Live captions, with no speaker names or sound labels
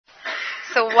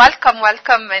So welcome,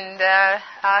 and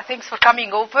thanks for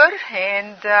coming over.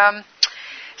 And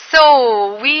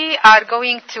so we are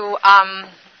going to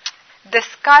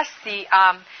discuss the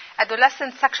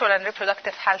adolescent sexual and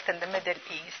reproductive health in the Middle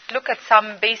East. Look at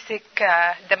some basic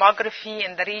demography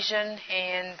in the region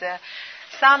and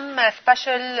some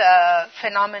special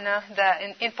phenomena that,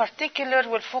 in particular,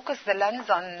 will focus the lens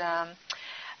on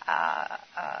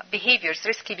behaviors,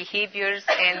 risky behaviors,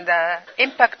 and the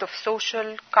impact of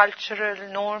social,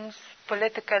 cultural norms,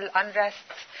 political unrest,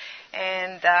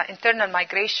 and internal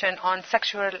migration on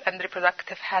sexual and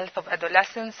reproductive health of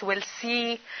adolescents. We'll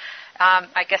see,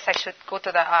 I guess I should go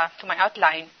to my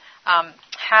outline,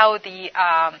 how the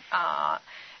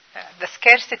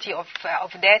scarcity of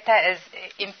data is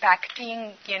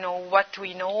impacting, what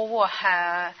we know.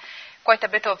 Quite a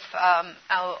bit of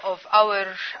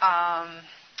our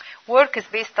work is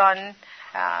based on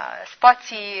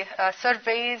spotty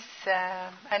surveys,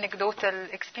 anecdotal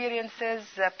experiences,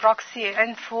 proxy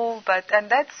info, and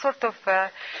that sort of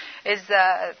is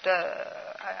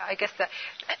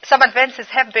some advances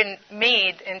have been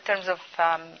made in terms of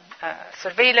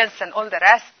surveillance and all the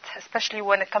rest, especially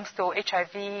when it comes to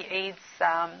HIV, AIDS,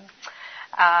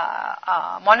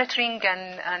 monitoring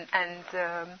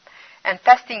and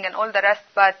testing and all the rest,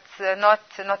 but not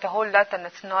a whole lot, and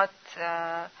it's not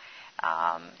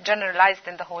generalized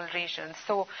in the whole region.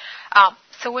 So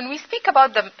when we speak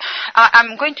about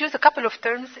I'm going to use a couple of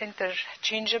terms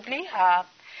interchangeably.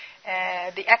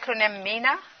 The acronym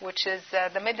MENA, which is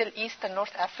the Middle East and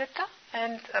North Africa,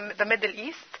 and the Middle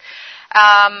East.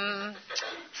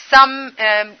 Some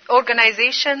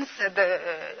organizations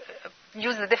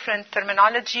use a different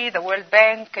terminology, the World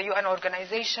Bank, UN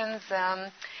organizations,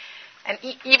 and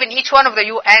even each one of the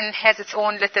UN has its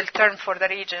own little term for the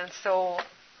region. So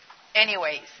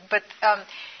anyways, but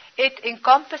it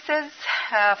encompasses,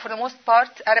 for the most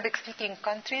part, Arabic-speaking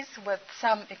countries with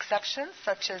some exceptions,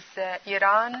 such as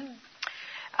Iran,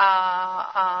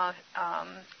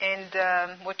 and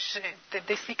which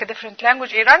they speak a different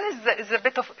language. Iran is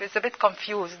a bit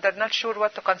confused. They're not sure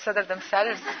what to consider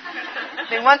themselves.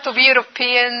 They want to be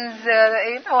Europeans,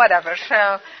 whatever.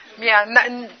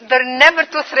 They're never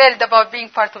too thrilled about being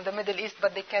part of the Middle East,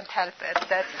 but they can't help it.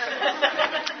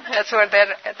 That's where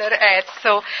they're at.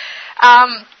 So,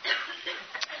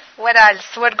 what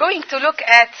else? We're going to look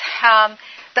at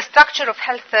the structure of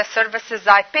health services.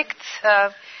 I picked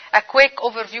a quick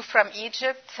overview from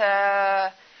Egypt,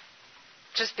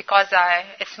 just because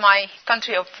it's my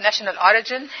country of national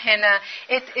origin, and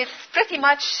it's pretty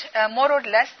much more or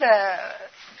less the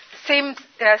same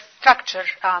structure,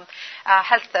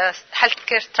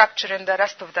 healthcare structure in the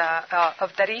rest of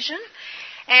the region,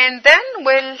 and then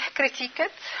we'll critique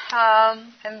it,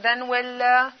 and then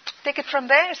we'll take it from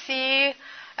there. See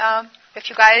if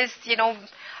you guys,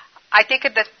 I take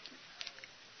it that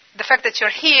the fact that you're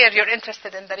here, you're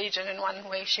interested in the region in one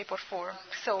way, shape, or form.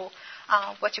 So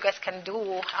what you guys can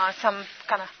do, some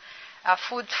kind of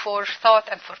food for thought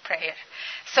and for prayer.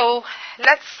 So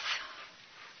let's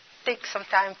take some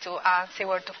time to say a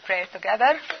word of prayer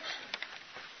together.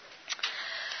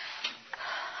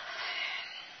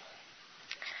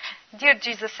 Dear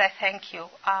Jesus, I thank you.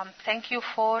 Thank you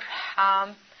for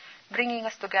bringing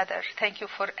us together. Thank you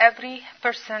for every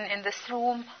person in this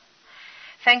room.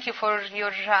 Thank you for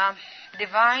your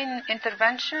divine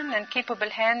intervention and capable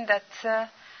hand that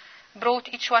brought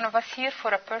each one of us here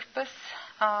for a purpose.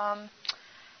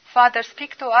 Father,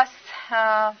 speak to us.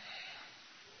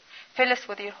 Fill us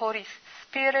with your Holy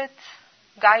Spirit.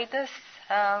 Guide us.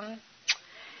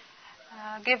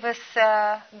 Give us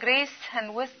grace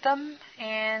and wisdom.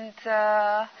 And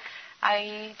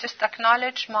I just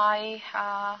acknowledge my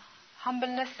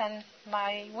humbleness and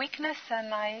my weakness.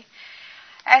 And I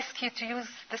ask you to use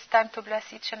this time to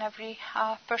bless each and every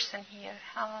person here.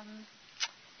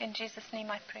 In Jesus'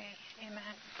 name I pray.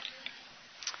 Amen.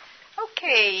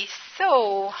 Okay,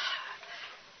 so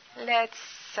that's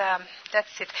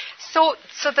it. So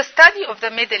the study of the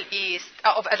Middle East,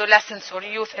 of adolescents or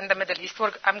youth in the Middle East,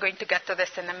 I'm going to get to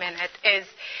this in a minute, is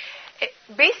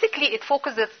basically it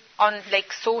focuses on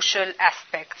social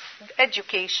aspects,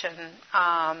 education,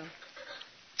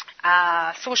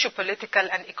 socio-political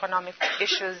and economic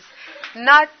issues,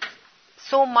 not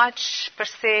so much per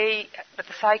se, but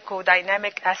the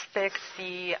psychodynamic aspects,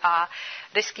 the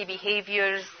risky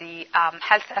behaviors, the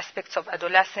health aspects of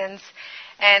adolescence.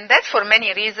 And that's for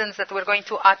many reasons that we're going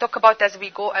to talk about as we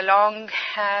go along.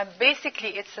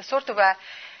 Basically, it's a sort of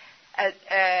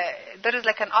there is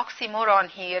like an oxymoron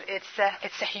here. It's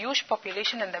a huge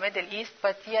population in the Middle East,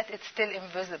 but yet it's still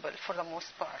invisible for the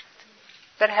most part.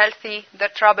 They're healthy, they're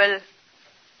trouble,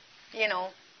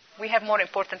 we have more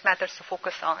important matters to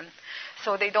focus on.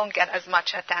 So they don't get as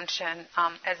much attention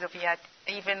as of yet,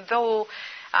 even though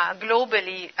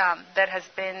globally there has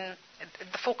been,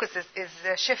 the focus is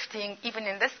shifting, even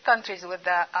in these countries with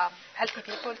the Healthy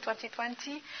People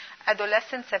 2020.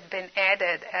 Adolescents have been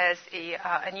added as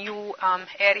a new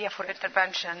area for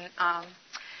intervention.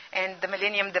 And the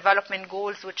Millennium Development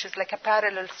Goals, which is like a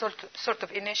parallel sort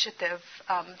of initiative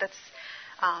that's,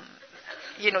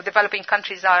 developing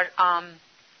countries are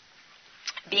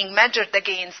being measured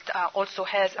against, also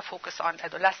has a focus on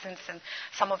adolescents and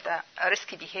some of the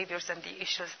risky behaviors and the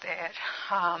issues there.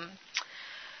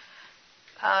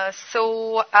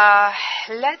 So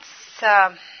let's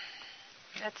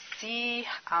see.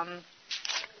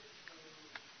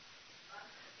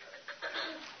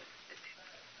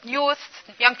 Youth,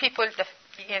 young people,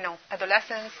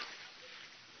 adolescents.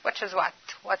 What is what?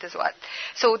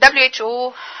 So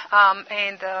WHO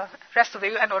and the rest of the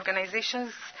UN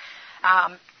organizations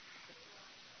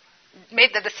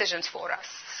made the decisions for us.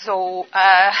 So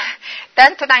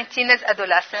 10 to 19 is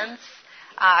adolescents.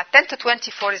 10 to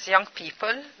 24 is young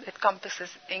people. It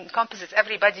encompasses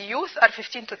everybody. Youth are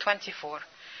 15 to 24.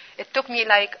 It took me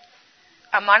like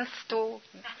a month to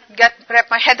wrap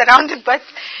my head around it, but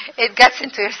it gets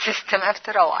into your system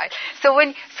after a while. So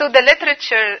the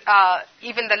literature,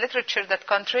 even the literature that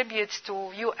contributes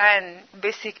to UN,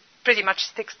 pretty much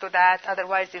sticks to that.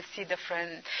 Otherwise, you'll see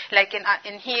different. Like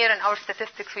in here in our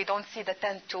statistics, we don't see the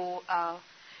 10 to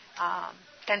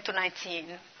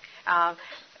 19.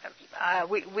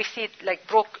 We see it like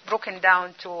broken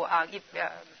down to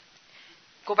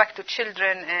go back to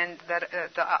children, and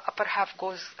the upper half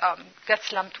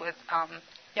gets lumped with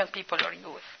young people or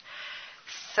youth.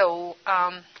 So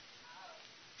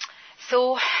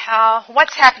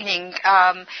what's happening?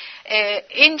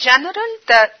 In general,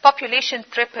 the population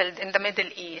tripled in the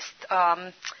Middle East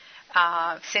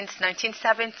since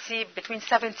 1970. Between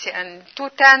 70 and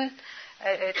 2010,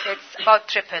 it's about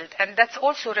tripled, and that's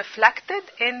also reflected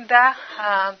in the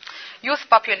youth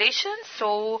population.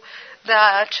 So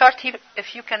the chart here,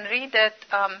 if you can read it,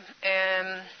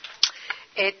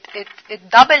 it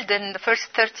doubled in the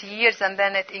first 30 years, and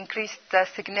then it increased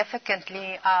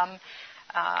significantly,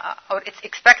 or it's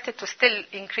expected to still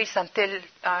increase until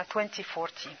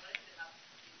 2040.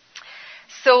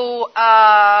 So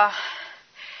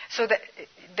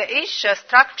the age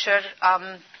structure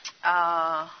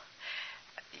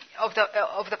of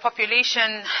the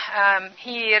population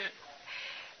here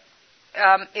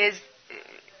is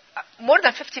more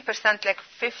than 50%, like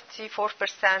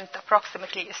 54%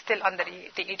 approximately, is still under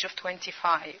the age of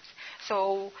 25.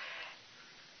 So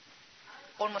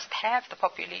almost half the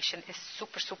population is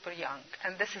super young,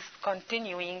 and this is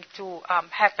continuing to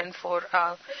happen for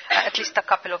at least a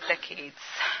couple of decades.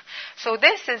 So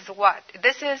this is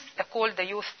called the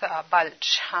youth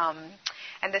bulge,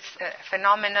 and it's a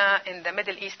phenomena in the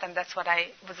Middle East, and that's what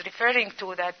I was referring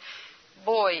to. That,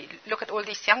 boy, look at all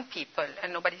these young people,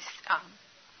 and nobody's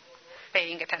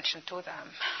paying attention to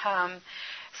them.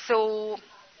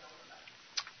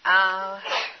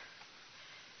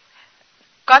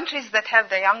 Countries that have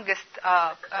the youngest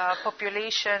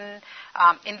population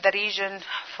in the region,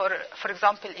 for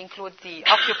example, include the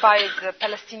occupied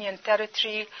Palestinian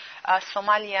territory,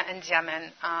 Somalia, and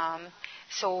Yemen.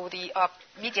 So the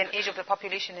median age of the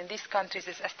population in these countries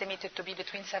is estimated to be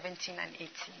between 17 and 18,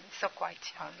 so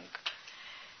quite young.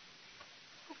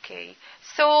 Okay,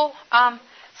 so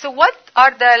what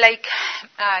are the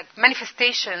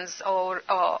manifestations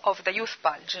of the youth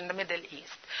bulge in the Middle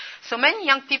East? So many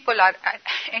young people are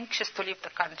anxious to leave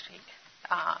the country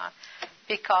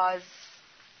because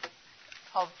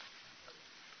of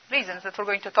reasons that we're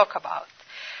going to talk about.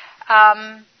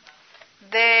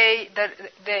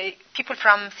 The people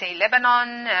from, say,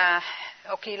 Lebanon,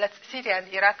 Syria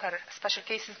and Iraq are special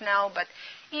cases now, but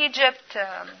Egypt,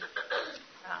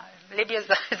 Libya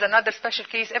is another special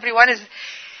case.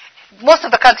 Most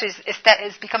of the countries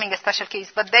is becoming a special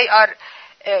case, but they are,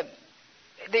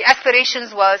 the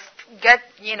aspirations was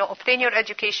obtain your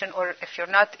education, or if you're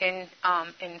not in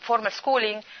formal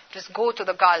schooling, just go to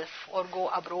the Gulf or go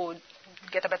abroad,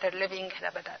 get a better living,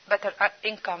 better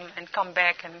income, and come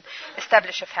back and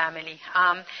establish a family.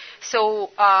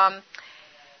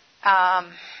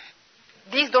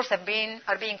 These doors are being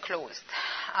closed.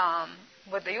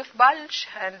 With the youth bulge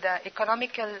and the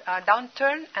economical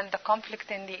downturn and the conflict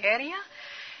in the area,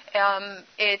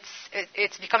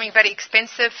 it's becoming very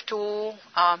expensive to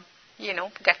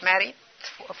get married,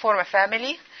 form a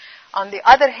family. On the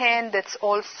other hand, it's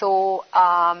also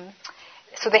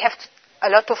so they have a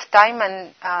lot of time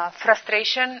and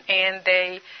frustration, and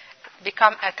they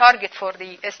become a target for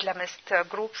the Islamist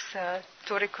groups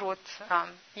to recruit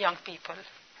young people,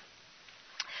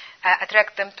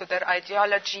 attract them to their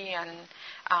ideology, and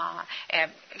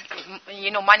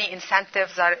money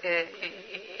incentives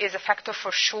is a factor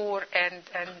for sure,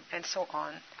 and so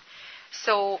on.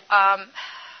 So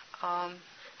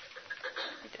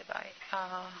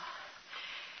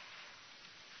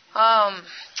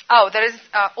there is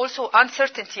also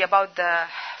uncertainty about the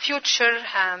future,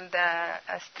 and the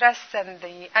stress and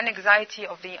the anxiety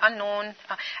of the unknown.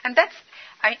 And that's,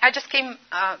 I just came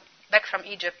back from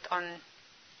Egypt on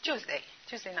Tuesday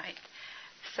night.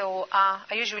 So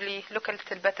I usually look a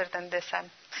little better than this. I'm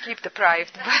sleep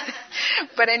deprived.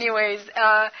 But anyways,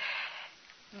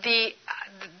 the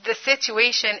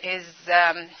situation is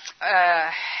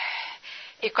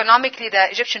economically, the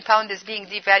Egyptian pound is being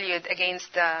devalued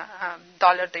against the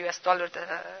dollar, the US dollar,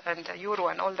 and the euro,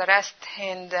 and all the rest.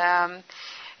 And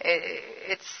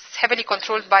it's heavily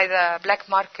controlled by the black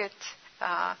market.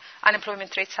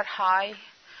 Unemployment rates are high.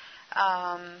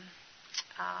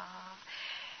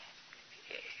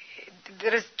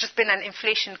 There has just been an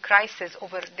inflation crisis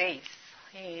over days.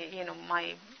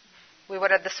 We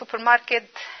were at the supermarket.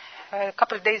 A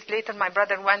couple of days later, my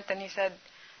brother went and he said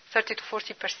 30 to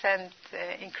 40%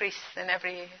 increase in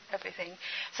everything.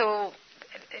 So,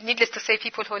 needless to say,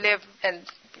 people who live, and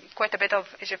quite a bit of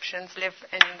Egyptians live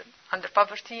under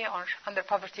poverty or under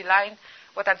poverty line.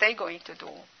 What are they going to do?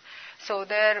 So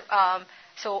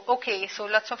so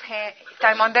lots of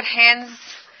time on their hands,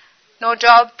 no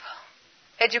job,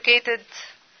 educated.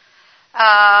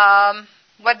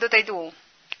 What do they do?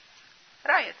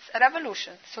 Riots, a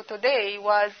revolution. So today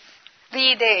was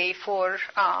the day for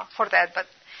that. But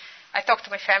I talked to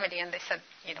my family, and they said,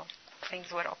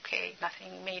 things were okay,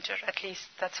 nothing major. At least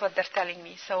that's what they're telling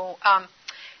me. So,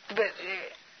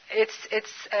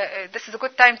 this is a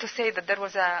good time to say that there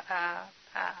was the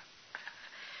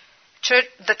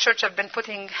church have been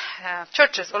putting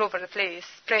churches all over the place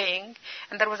praying,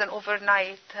 and there was an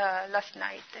overnight last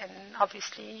night, and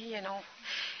obviously,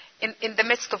 in the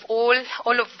midst of all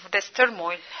of this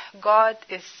turmoil, God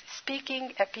is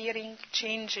speaking, appearing,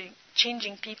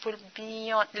 changing people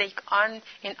beyond,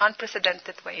 in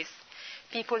unprecedented ways.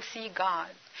 People see God.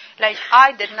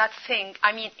 I did not think,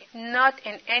 not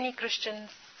in any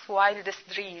Christian's wildest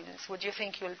dreams would you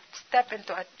think you'll step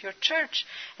into your church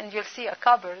and you'll see a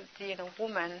covered,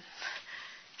 woman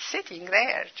sitting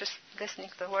there just listening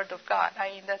to the Word of God.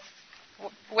 That's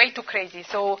way too crazy.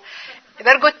 So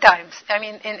they're good times.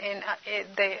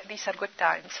 These are good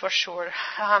times for sure.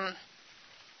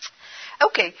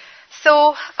 Okay,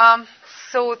 so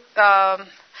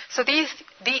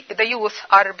the youth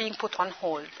are being put on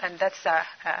hold, and that's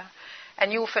a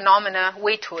new phenomena,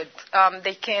 waithood.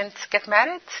 They can't get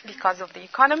married because of the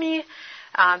economy.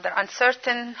 They're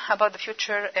uncertain about the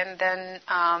future, and then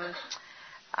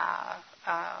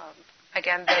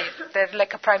again, they're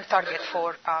like a prime target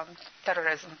for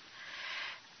terrorism.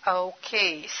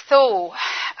 Okay, so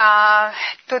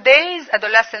today's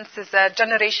adolescence is a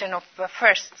generation of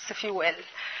firsts, if you will.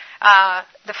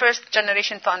 The first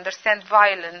generation to understand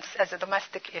violence as a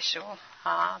domestic issue,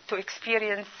 to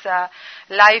experience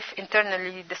life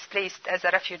internally displaced as a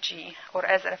refugee,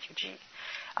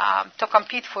 to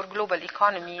compete for global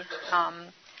economy,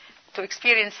 to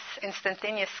experience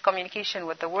instantaneous communication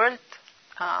with the world,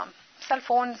 cell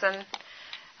phones, and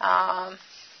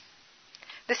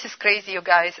this is crazy, you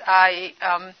guys.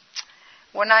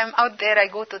 When I'm out there, I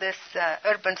go to this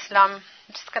urban slum.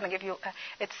 I'm just going to give you,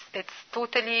 it's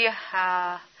totally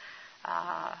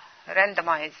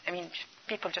randomized.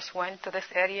 People just went to this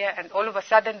area, and all of a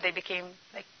sudden they became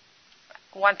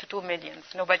 1 to 2 million.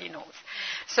 Nobody knows.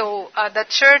 So the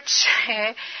church,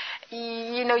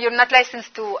 you're not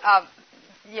licensed to,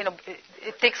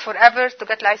 it takes forever to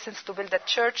get licensed to build a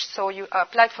church. So you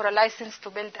applied for a license to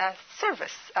build a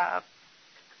service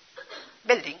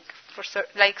building for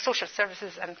social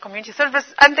services and community service,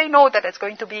 and they know that it's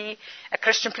going to be a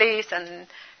Christian place and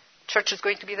church is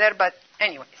going to be there. But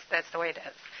anyways, that's the way it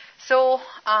is. So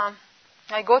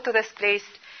I go to this place,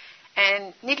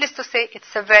 and needless to say,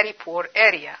 it's a very poor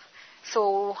area.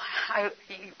 So I,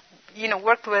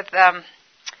 worked with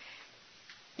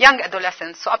young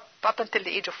adolescents, so up until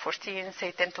the age of 14,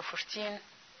 say 10 to 14,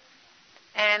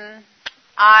 and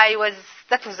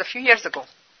that was a few years ago.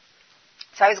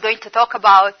 So I was going to talk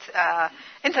about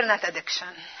internet addiction,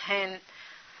 and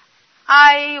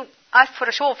I asked for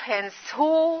a show of hands,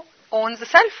 who owns a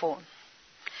cell phone?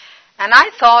 And I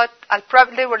thought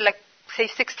there were say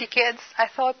 60 kids. I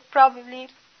thought probably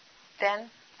 10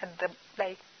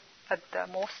 at the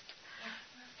most.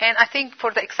 And I think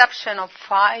for the exception of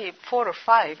 4 or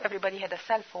 5, everybody had a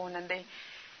cell phone, and they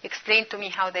explained to me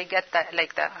how they get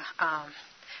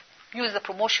use the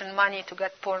promotion money to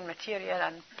get porn material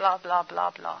and blah blah blah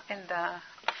blah.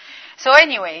 So,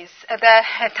 anyways,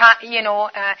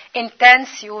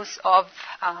 intense use of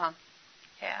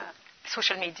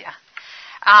social media,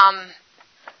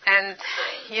 and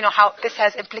how this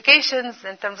has implications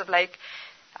in terms of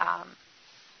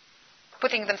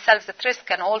putting themselves at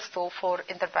risk, and also for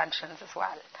interventions as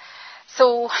well.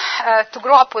 So to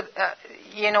grow up with,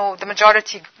 the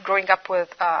majority growing up with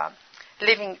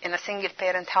living in a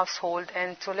single-parent household,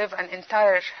 and to live an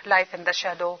entire life in the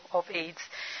shadow of AIDS,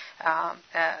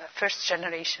 first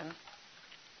generation.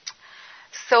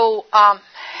 So you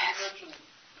mentioned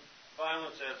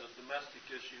violence as a domestic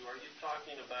issue. Are you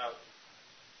talking about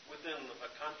within a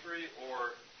country or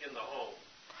in the home?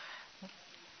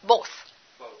 Both.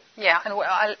 Both. Yeah, and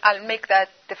I'll make that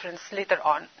difference later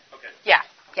on. Okay. Yeah.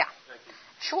 Thank you.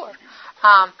 Sure.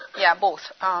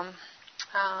 Both.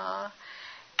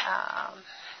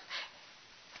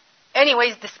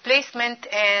 Anyways, displacement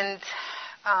and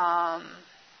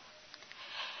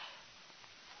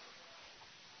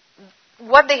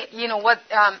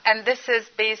and this is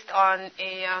based on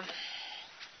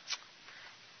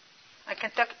I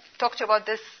can talk to you about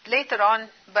this later on,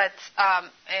 but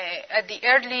at the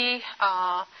early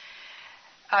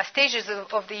stages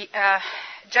of the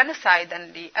genocide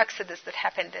and the exodus that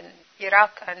happened in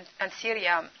Iraq and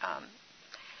Syria,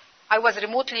 I was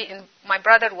remotely my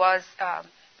brother was a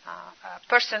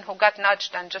person who got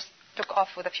nudged and just took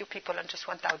off with a few people and just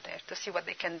went out there to see what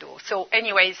they can do. So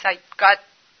anyways, I got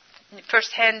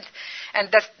firsthand, and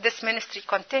this ministry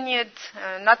continued,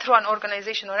 not through an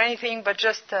organization or anything, but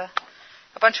just a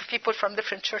bunch of people from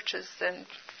different churches, and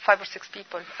 5 or 6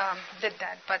 people did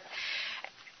that. But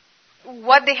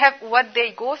what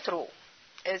they go through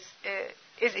is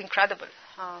incredible.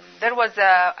 There was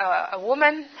a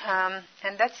woman,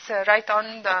 and that's right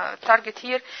on the target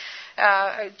here.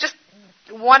 Just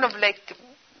one of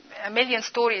a million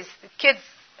stories. Kids,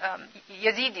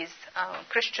 Yazidis,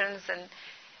 Christians, and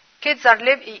kids are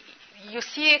you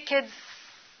see kids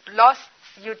lost,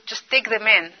 you just take them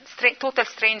in, total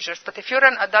strangers. But if you're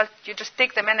an adult, you just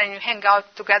take them in and you hang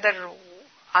out together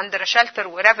under a shelter,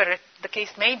 wherever the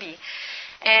case may be.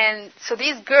 And so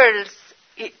these girls,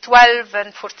 12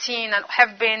 and 14,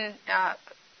 have been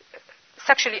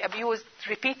sexually abused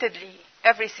repeatedly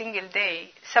every single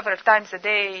day, several times a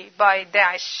day by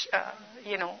Daesh,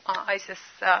 ISIS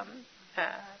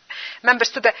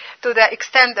members, to the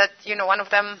extent that one of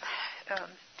them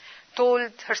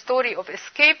told her story of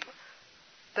escape.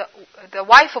 The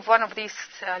wife of one of these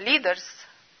leaders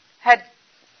had,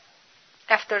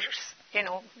 after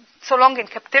so long in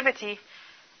captivity,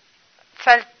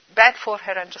 felt bad for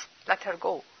her and just let her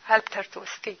go, helped her to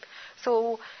escape.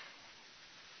 So,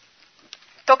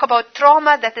 talk about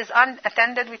trauma that is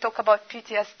unattended. We talk about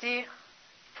PTSD.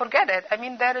 Forget it. I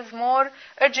mean, there is more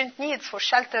urgent needs for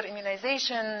shelter,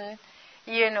 immunization,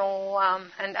 and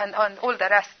all the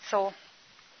rest. So,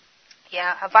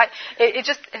 it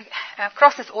just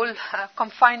crosses all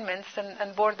confinements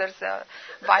and borders,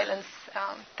 violence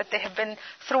that they have been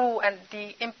through, and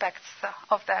the impacts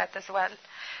of that as well.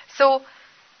 So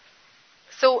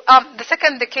the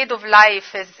second decade of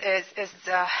life is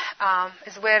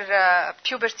where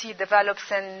puberty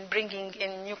develops, and bringing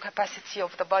in new capacity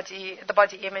of the body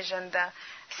image and the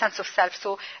sense of self.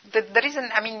 So the reason,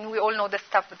 we all know this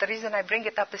stuff, but the reason I bring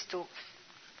it up is to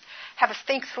have us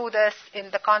think through this in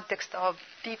the context of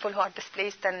people who are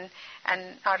displaced and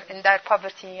are in dire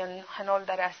poverty and all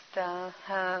the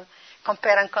rest.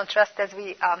 Compare and contrast as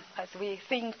we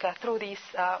think through these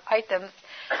items.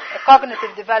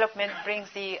 Cognitive development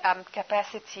brings the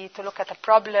capacity to look at a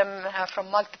problem from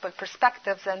multiple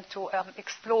perspectives and to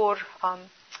explore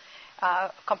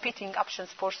competing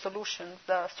options for solutions.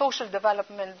 The social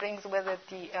development brings with it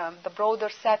the broader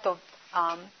set of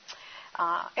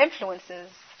influences: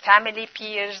 family,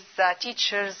 peers,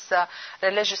 teachers,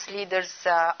 religious leaders,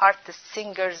 artists,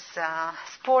 singers,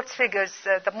 sports figures.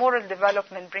 The moral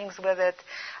development brings with it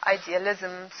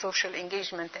idealism, social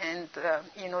engagement, and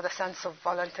the sense of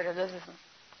voluntarism.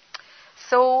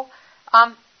 So,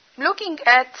 looking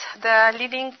at the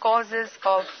leading causes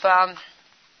of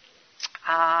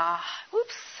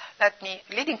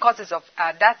leading causes of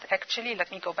death. Actually,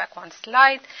 let me go back one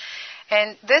slide.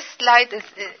 And this slide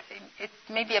it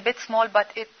may be a bit small,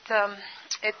 but it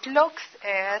looks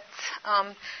at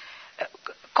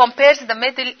compares the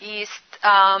Middle East,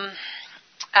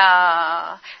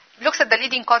 looks at the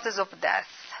leading causes of death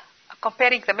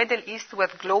comparing the Middle East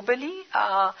with globally.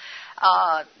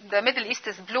 The Middle East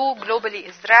is blue, globally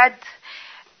is red.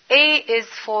 A is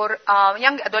for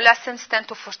young adolescents, 10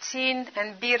 to 14,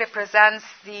 and B represents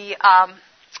the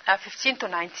 15 to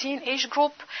 19 age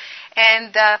group.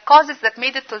 And the causes that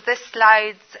made it to this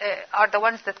slide are the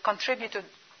ones that contributed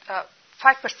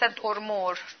 5% or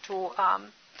more to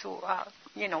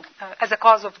as a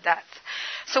cause of death.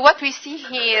 So what we see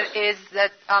here is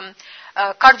that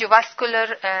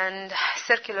cardiovascular and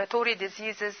circulatory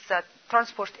diseases,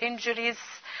 transport injuries,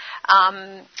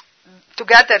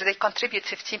 together they contribute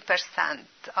 15%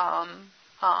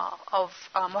 of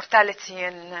mortality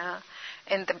in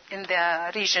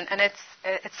the region, and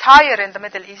it's higher in the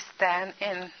Middle East than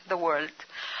in the world.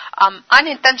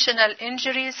 Unintentional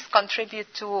injuries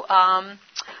contribute to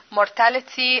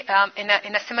mortality in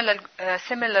a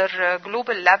similar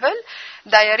global level.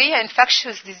 Diarrhea,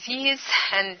 infectious disease,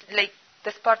 and like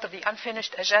this part of the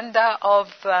unfinished agenda of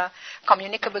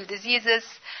communicable diseases,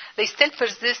 they still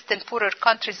persist in poorer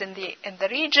countries in the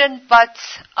region, but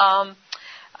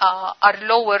are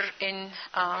lower in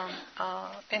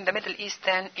the Middle East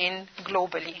than in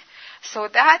globally. So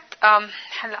that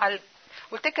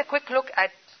we'll take a quick look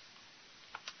at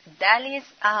DALYs,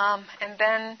 and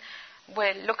then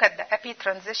we'll look at the epi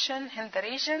transition in the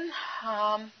region.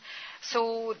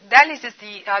 So DALYs is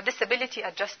the disability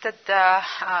adjusted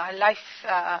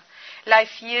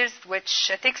life years,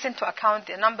 which takes into account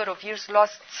the number of years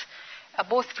lost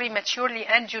both prematurely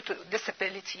and due to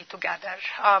disability together.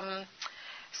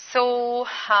 So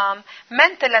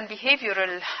mental and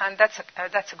behavioral, and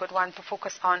that's a good one to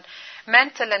focus on.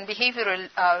 Mental and behavioral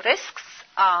risks,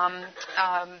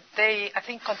 they I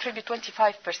think contribute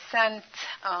 25%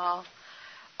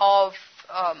 of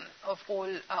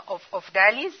all of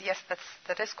DALYs. Yes,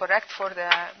 that is correct for the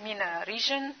MENA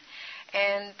region,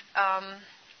 and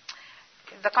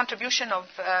the contribution of,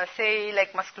 say,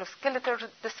 like musculoskeletal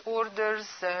disorders,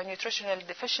 nutritional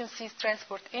deficiencies,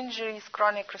 transport injuries,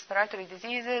 chronic respiratory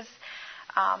diseases,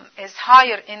 is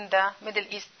higher in the Middle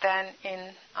East than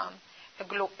in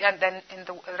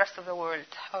the rest of the world,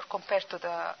 or compared to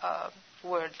the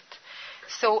world.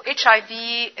 So HIV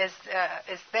is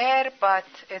there, but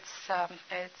it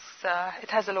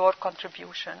has a lower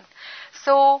contribution.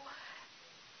 So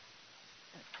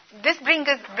this brings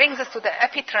us to the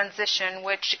epi transition,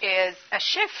 which is a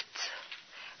shift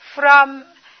from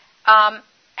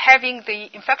having the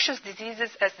infectious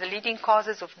diseases as the leading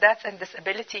causes of death and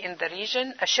disability in the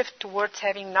region, a shift towards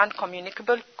having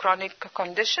non-communicable chronic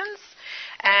conditions.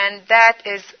 And that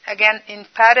is, again, in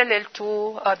parallel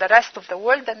to the rest of the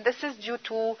world. And this is due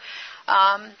to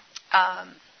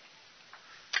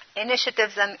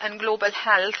initiatives and global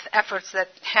health efforts that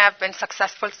have been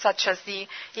successful, such as the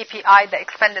EPI, the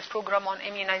Expanded Program on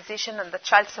Immunization, and the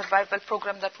Child Survival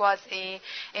Program that was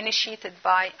initiated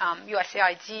by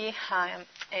USAID.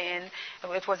 And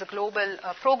it was a global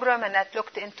program, and that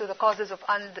looked into the causes of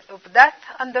death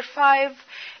under 5.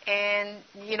 And,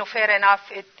 fair enough,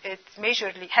 it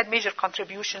had major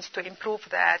contributions to improve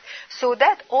that. So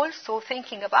that also,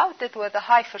 thinking about it with a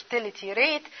high fertility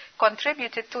rate,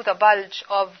 contributed to the bulge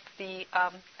of the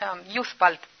youth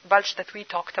bulge that we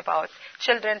talked about.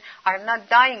 Children are not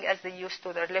dying as they used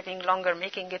to. They're living longer,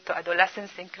 making it to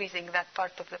adolescence, increasing that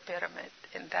part of the pyramid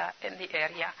in the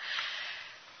area.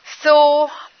 So,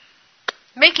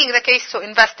 making the case to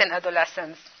invest in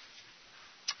adolescents.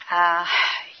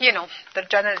 They're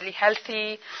generally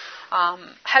healthy.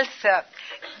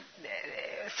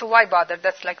 So why bother?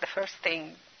 That's like the first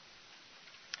thing.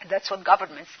 That's what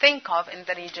governments think of in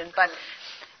the region. But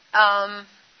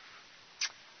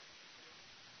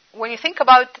when you think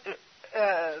about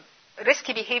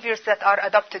risky behaviors that are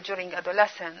adopted during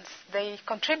adolescence, they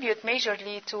contribute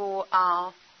majorly to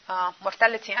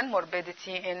mortality and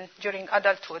morbidity during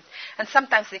adulthood, and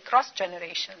sometimes they cross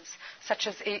generations, such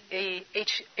as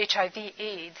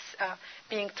HIV/AIDS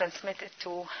being transmitted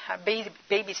to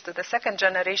babies to the second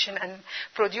generation and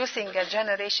producing a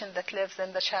generation that lives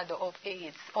in the shadow of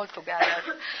AIDS altogether.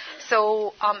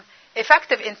 So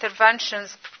effective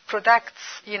interventions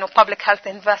protects, public health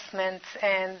investments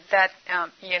and that,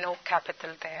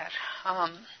 capital there.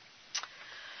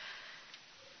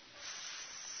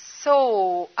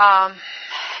 So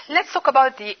let's talk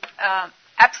about the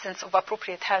absence of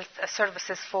appropriate health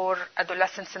services for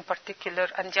adolescents in particular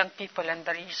and young people in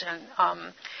the region.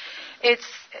 It's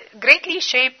greatly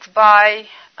shaped by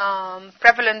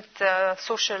prevalent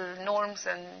social norms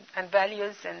and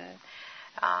values and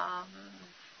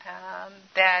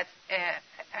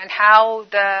and how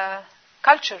the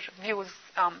culture views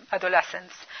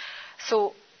adolescents.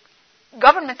 So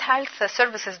government health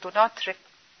services do not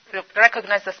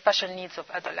recognize the special needs of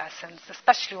adolescents,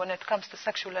 especially when it comes to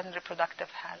sexual and reproductive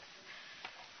health.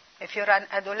 If you're an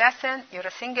adolescent, you're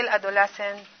a single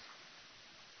adolescent,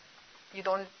 you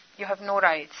have no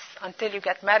rights until you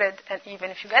get married, and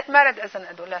even if you get married as an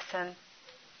adolescent,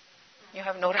 you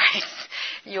have no rights.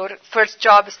 Your first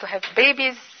job is to have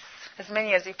babies, as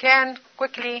many as you can,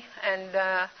 quickly, and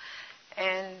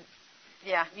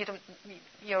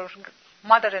your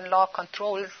mother-in-law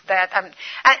controls that. I'm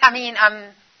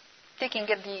taking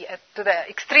it to the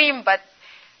extreme, but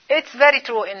it's very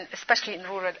true, especially in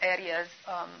rural areas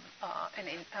and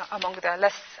among the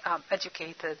less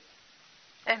educated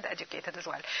and educated as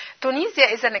well.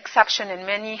 Tunisia is an exception in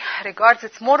many regards.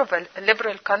 It's more of a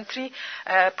liberal country.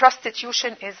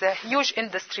 Prostitution is a huge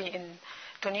industry in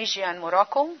Tunisia and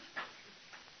Morocco.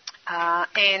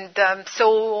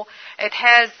 So it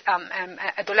has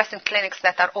adolescent clinics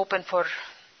that are open for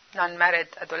non-married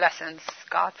adolescents,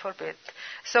 God forbid.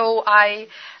 So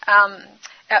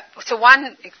so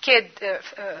one kid,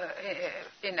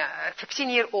 in a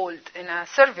 15-year-old, in a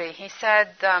survey, he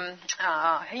said,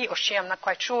 he or she, I'm not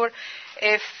quite sure,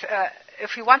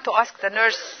 if we want to ask the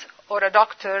nurse or a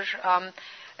doctor,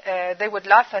 they would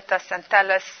laugh at us and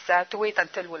tell us to wait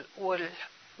until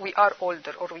we are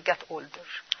older or we get older.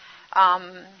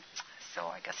 So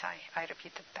I guess I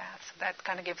repeated that. So that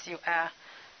kind of gives you an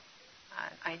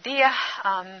idea.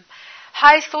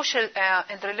 High social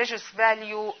and religious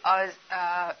value.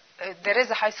 There is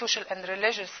a high social and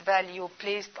religious value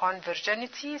placed on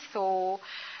virginity. So,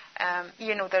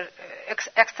 the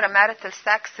extramarital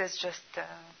sex is just,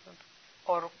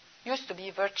 or used to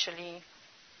be virtually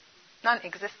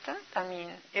non-existent. I mean,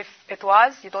 if it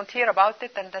was, you don't hear about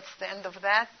it, and that's the end of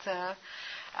that.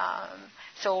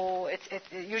 So it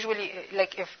usually,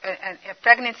 like if a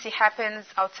pregnancy happens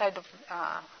outside of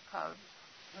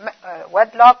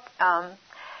wedlock,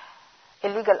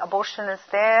 illegal abortion is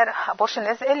there. Abortion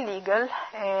is illegal,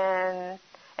 and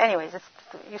anyways, it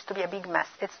used to be a big mess.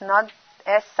 It's not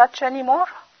as such anymore,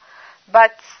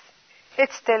 but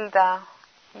it's still the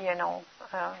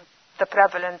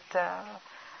prevalent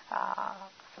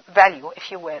value, if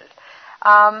you will.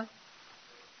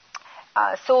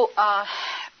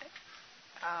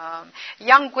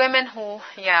 Young women who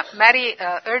marry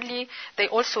early, they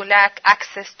also lack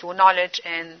access to knowledge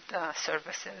and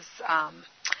services.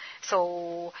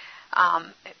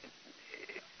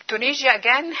 Tunisia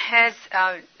again has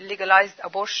legalized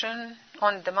abortion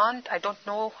on demand. I don't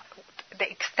know the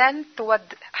extent to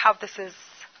how this is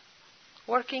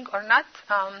working or not.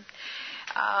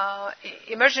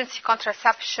 Emergency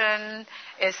contraception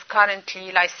is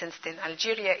currently licensed in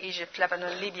Algeria, Egypt,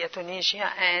 Lebanon, Libya, Tunisia,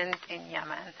 and in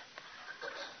Yemen.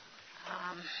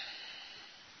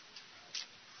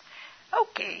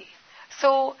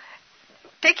 So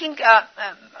taking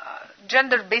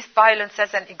gender-based violence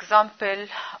as an example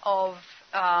of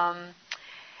a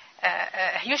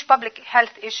huge public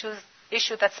health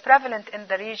issue that's prevalent in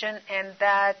the region and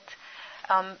that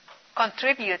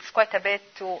contributes quite a bit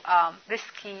to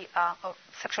risky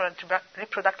sexual and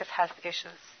reproductive health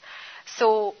issues.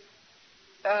 So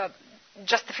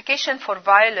justification for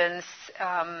violence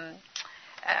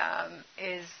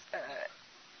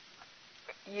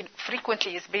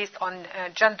frequently is based on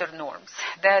gender norms.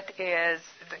 That is,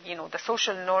 the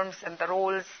social norms and the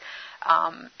roles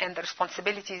and the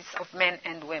responsibilities of men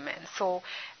and women. So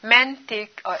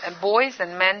boys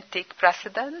and men take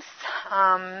precedence.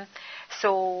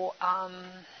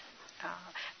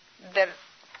 They're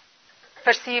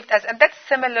perceived as, and that's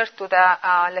similar to the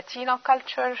Latino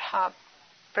culture,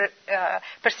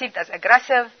 perceived as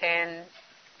aggressive and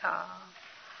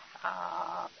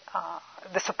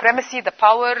the supremacy, the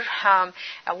power.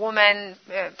 A woman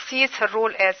sees her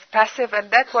role as passive,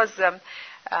 and that was,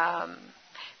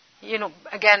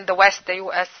 again, the West, the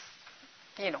U.S.,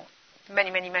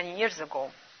 many years ago.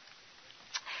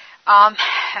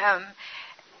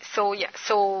 So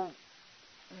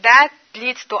that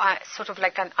leads to sort of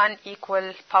like an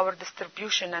unequal power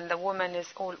distribution, and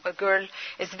a girl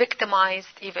is victimized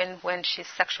even when she's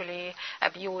sexually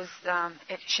abused.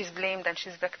 She's blamed and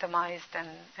she's victimized, and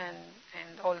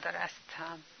all the rest.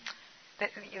 They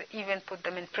even put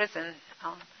them in prison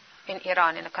in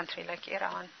Iran, in a country like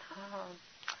Iran.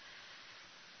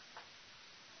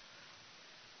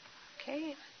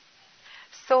 Okay.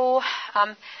 So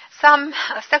some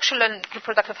sexual and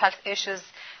reproductive health issues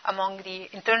among the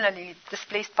internally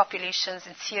displaced populations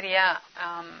in Syria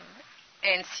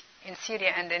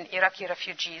and in Iraqi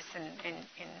refugees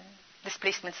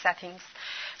displacement settings.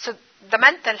 So the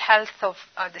mental health of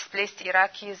displaced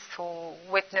Iraqis who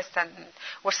witnessed and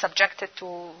were subjected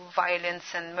to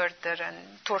violence and murder and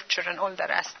torture and all the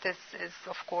rest is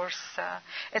of course,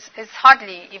 is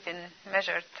hardly even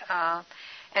measured,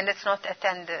 and it's not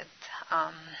attended.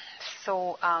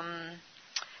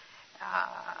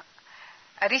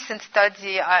 A recent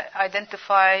study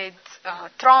identified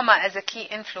trauma as a key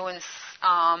influence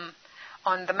on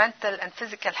the mental and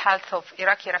physical health of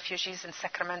Iraqi refugees in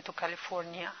Sacramento,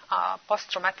 California.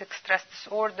 Post-traumatic stress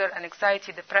disorder and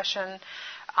anxiety, depression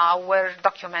were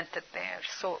documented there.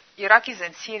 So Iraqis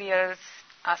and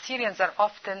Syrians are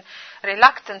often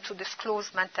reluctant to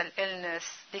disclose mental illness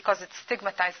because it's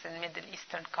stigmatized in Middle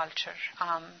Eastern culture.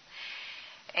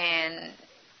 And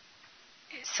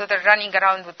so they're running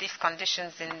around with these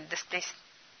conditions in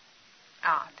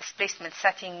displacement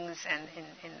settings and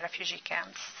in refugee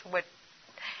camps.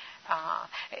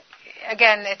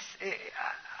 Again,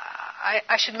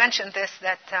 I should mention this,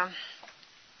 that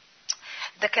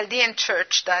the Chaldean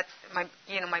church that my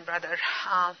brother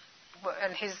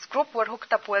and his group were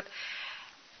hooked up with,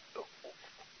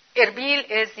 Erbil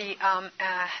is a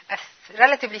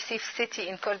relatively safe city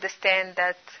in Kurdistan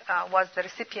that was the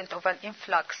recipient of an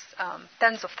influx,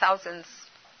 tens of thousands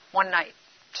one night,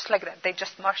 just like that. They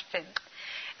just marched in.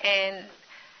 And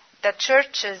the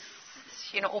church is,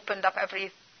 opened up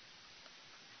everything.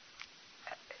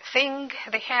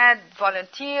 They had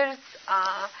volunteers,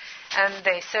 and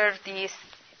they served these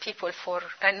people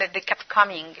and they kept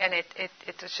coming, and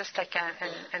it was just like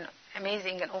an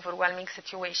amazing and overwhelming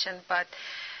situation. But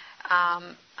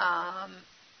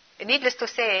needless to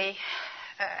say,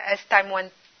 as time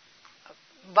went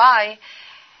by,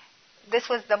 this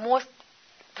was the most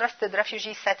trusted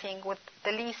refugee setting with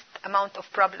the least amount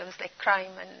of problems like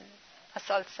crime and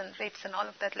assaults and rapes and all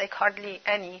of that, like hardly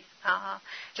any,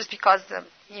 just because,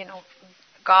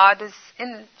 God is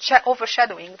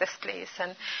overshadowing this place,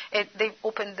 and they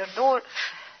opened their door,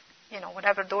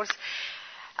 whatever doors,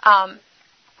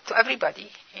 to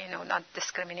everybody, not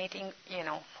discriminating,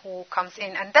 who comes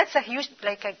in. And that's a huge,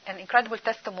 an incredible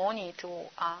testimony to,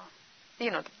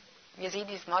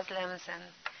 Yazidis, Muslims, and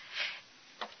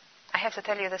I have to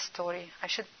tell you this story. I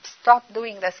should stop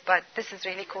doing this, but this is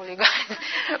really cool, you guys.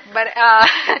 But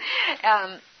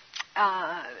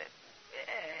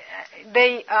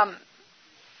they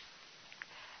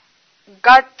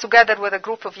got together with a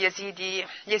group of Yazidis,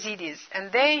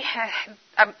 and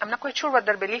I'm not quite sure what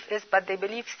their belief is, but they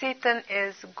believe Satan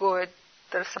is good.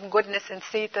 There's some goodness in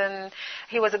Satan.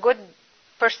 He was a good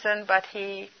person, but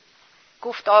he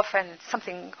goofed off and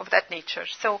something of that nature.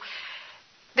 So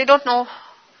they don't know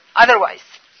otherwise.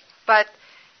 But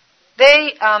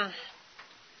they,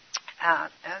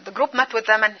 the group met with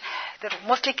them, and they're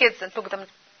mostly kids, and took them,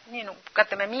 got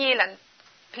them a meal and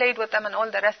played with them and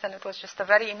all the rest, and it was just a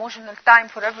very emotional time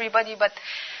for everybody. But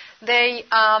they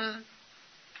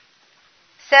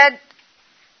said,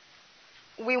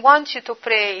 we want you to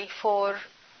pray for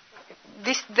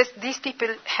these people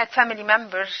had family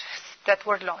members that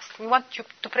were lost. We want you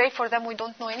to pray for them. We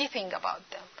don't know anything about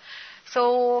them.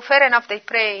 So fair enough, they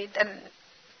prayed, and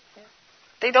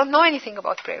they don't know anything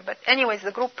about prayer. But anyways,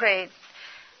 the group prayed.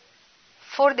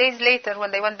 4 days later,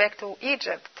 when they went back to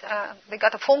Egypt, they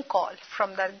got a phone call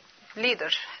from the leader,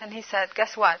 and he said,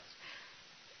 guess what?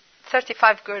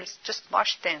 35 girls just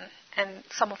marched in, and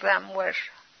some of them were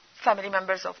family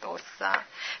members of those.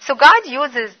 So God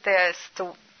uses this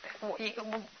to,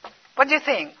 what do you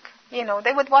think?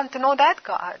 They would want to know that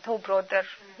God who brought their,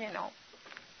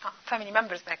 family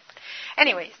members back.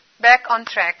 Anyways, back on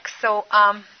track. So,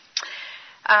 a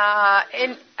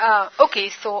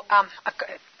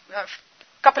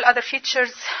couple other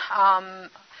features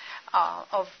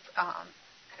of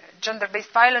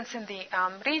gender-based violence in the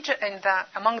region,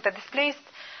 among the displaced.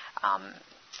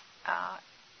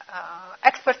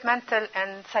 Expert mental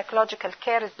and psychological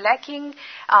care is lacking.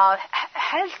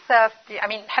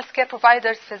 Healthcare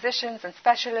providers, physicians, and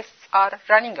specialists are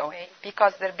running away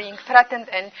because they're being threatened,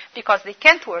 and because they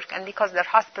can't work, and because their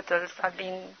hospitals are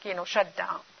being, shut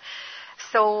down.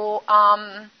 So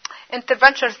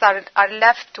interventions are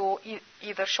left to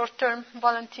either short-term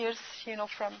volunteers,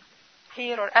 from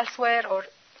here or elsewhere, or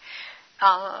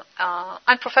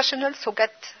unprofessionals who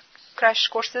get crash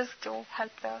courses to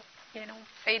help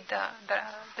aid the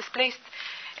displaced.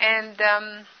 And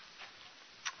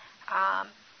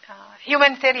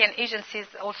humanitarian agencies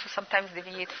also sometimes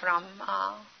deviate from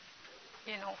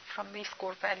these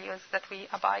core values that we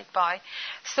abide by.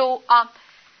 So,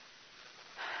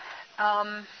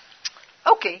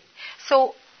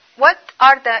 so what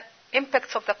are the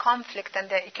impacts of the conflict and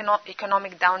the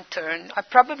economic downturn. I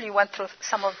probably went through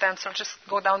some of them, so I'll just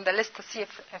go down the list to see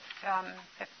if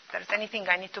there's anything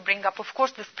I need to bring up. Of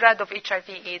course, the spread of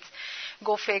HIV/AIDS,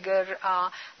 go figure,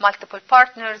 multiple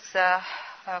partners,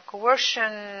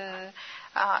 coercion,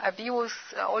 abuse,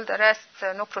 all the rest,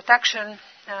 no protection,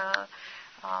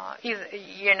 in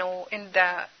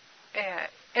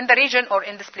the region or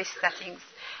in displaced settings.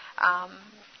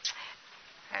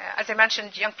 As I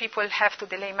mentioned, young people have to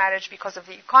delay marriage because of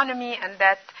the economy, and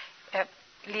that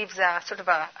leaves a sort of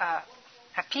a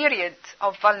period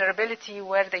of vulnerability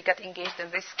where they get engaged in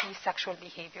risky sexual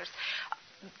behaviors.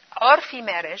 Urfi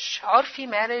marriage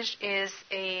is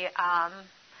a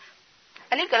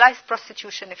legalized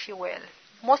prostitution, if you will,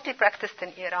 mostly practiced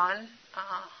in Iran,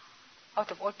 out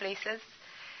of all places.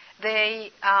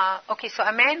 So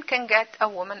a man can get a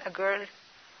woman, a girl,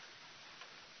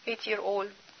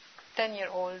 8-year-old,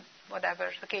 10-year-old,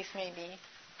 whatever the case may be,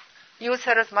 use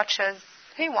her as much as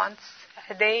he wants,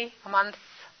 a day, a month,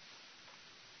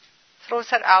 throws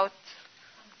her out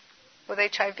with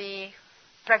HIV,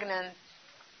 pregnant,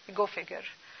 go figure.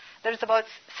 There's about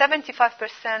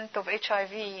 75% of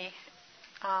HIV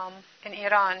in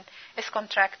Iran is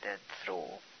contracted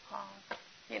through,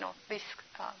 these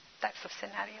types of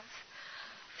scenarios.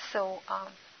 So,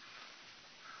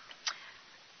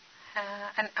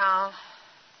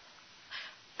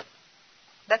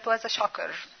 that was a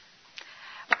shocker.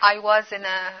 I was in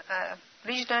a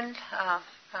regional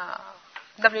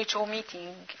WHO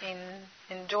meeting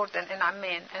in Jordan, in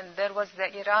Amman, and there was the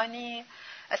Irani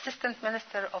Assistant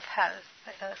Minister of Health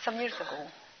some years ago,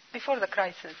 before the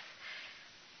crisis.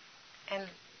 And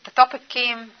the topic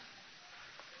came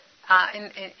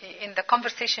in the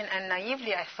conversation, and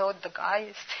naively I thought the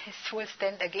guy will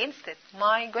stand against it.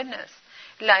 My goodness.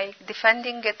 Like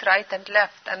defending it right and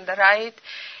left, and the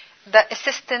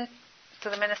assistant to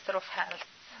the Minister of Health.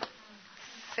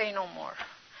 Say no more.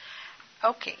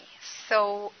 Okay,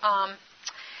 so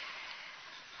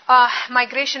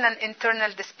migration and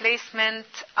internal displacement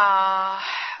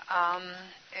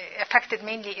affected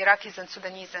mainly Iraqis and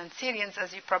Sudanese and Syrians,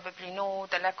 as you probably know,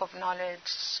 the lack of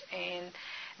knowledge, and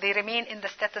they remain in the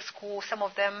status quo. Some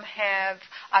of them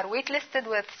are waitlisted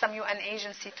with some UN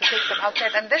agency to take them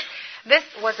outside, and this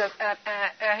was a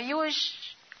huge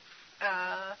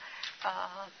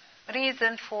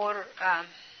reason for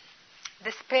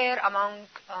despair among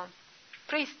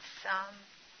priests,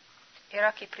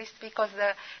 Iraqi priests, because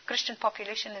the Christian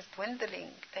population is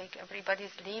dwindling. Like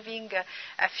everybody's leaving.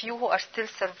 A few who are still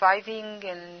surviving,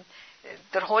 and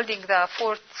they're holding the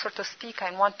fort, so to speak,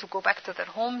 and want to go back to their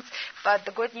homes. But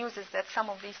the good news is that some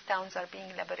of these towns are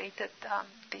being liberated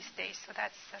these days, so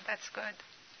that's good.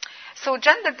 So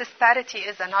gender disparity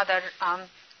is another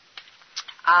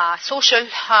social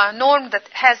norm that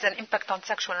has an impact on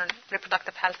sexual and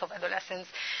reproductive health of adolescents.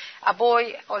 A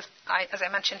boy, as I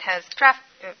mentioned, has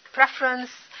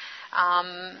preference.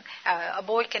 A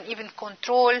boy can even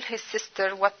control his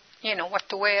sister what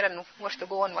to wear and where to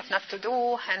go and what not to do,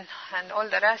 and all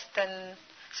the rest. And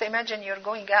so imagine you're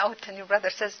going out and your brother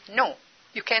says, no,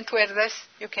 you can't wear this,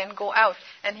 you can't go out.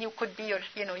 And he could be your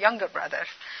younger brother.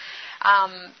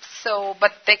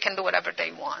 But they can do whatever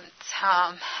they want.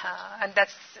 And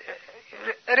that's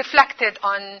reflected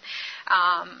on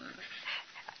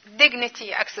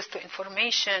dignity, access to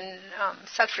information,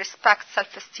 self-respect,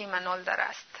 self-esteem, and all the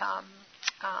rest.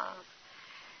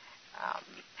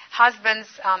 Husbands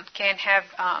can have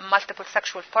multiple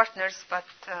sexual partners, but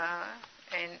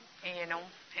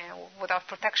without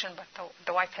protection, but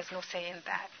the wife has no say in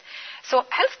that. So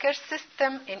healthcare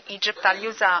system in Egypt, I'll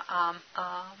use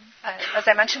as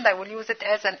I mentioned, I will use it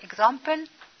as an example.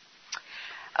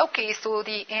 Okay, so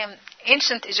the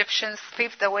ancient Egyptians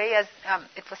paved the way. As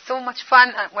it was so much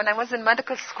fun when I was in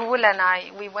medical school, and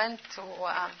we went to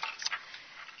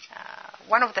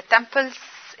one of the temples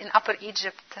in Upper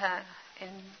Egypt in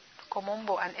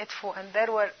Komombo and Edfu, and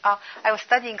there were I was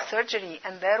studying surgery,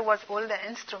 and there was all the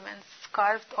instruments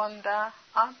carved on the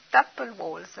temple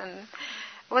walls, and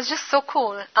it was just so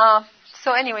cool.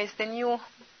 So anyways, they knew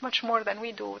much more than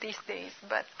we do these days.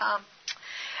 But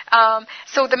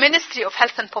so the Ministry of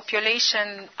Health and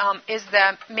Population is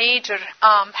the major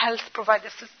health provider.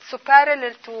 So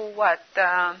parallel to what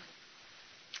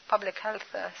public health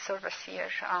service here.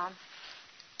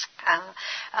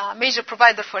 Major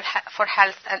provider for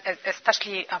health, and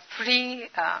especially free,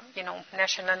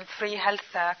 national free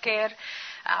health care.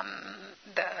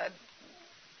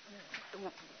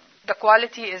 The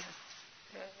quality is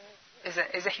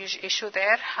a huge issue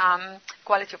there.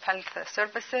 Quality of health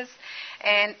services,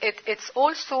 and it's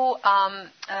also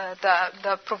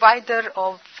the provider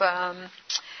of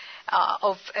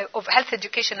health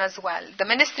education as well. The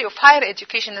Ministry of Higher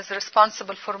Education is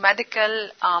responsible for medical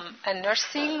and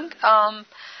nursing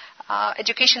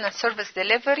education and service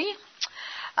delivery.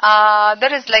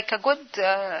 There is like a good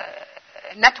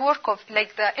network of,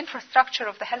 like, the infrastructure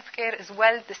of the healthcare is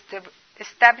well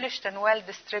established and well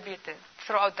distributed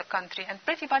throughout the country, and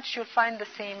pretty much you'll find the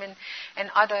same in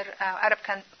other Arab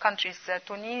countries.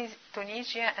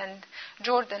 Tunisia and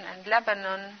Jordan and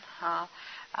Lebanon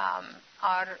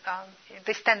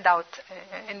they stand out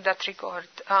in that regard.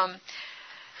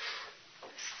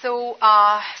 So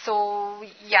the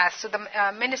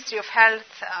Ministry of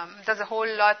Health does a whole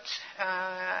lot,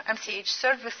 MCH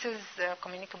services,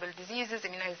 communicable diseases,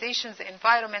 immunizations, the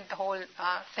environment, the whole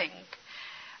thing.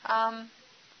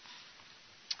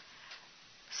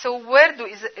 So where do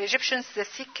Egyptians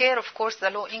seek care? Of course, the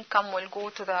low income will go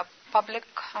to the public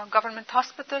government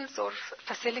hospitals or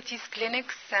facilities,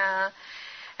 clinics.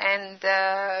 And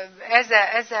as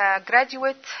a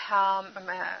graduate,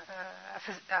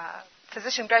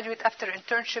 physician graduate, after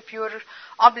internship, you're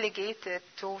obligated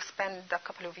to spend a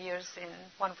couple of years in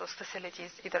one of those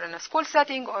facilities, either in a school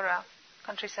setting or a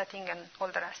country setting and all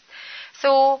the rest.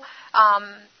 So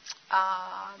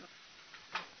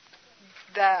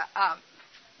the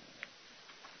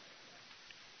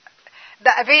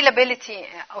availability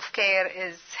of care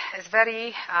is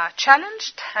very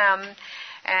challenged,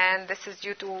 and this is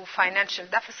due to financial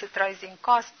deficit, rising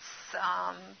costs,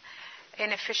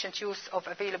 inefficient use of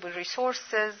available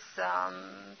resources.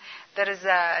 There is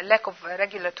a lack of a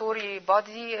regulatory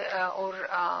body or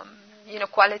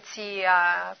quality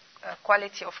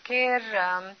of care,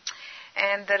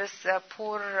 and there is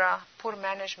poor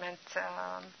management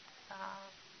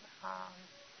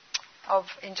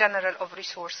in general of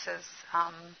resources,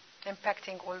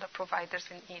 impacting all the providers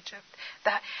in Egypt.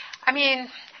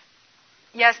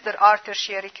 Yes, there are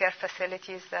tertiary care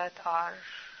facilities that are,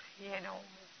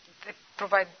 they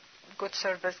provide good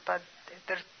service, but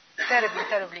they're terribly,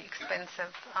 terribly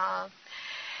expensive.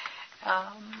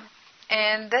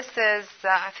 And this is,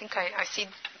 I think I see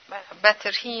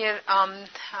better here,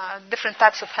 different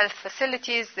types of health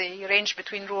facilities. They range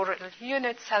between rural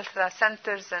units, health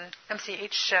centers, and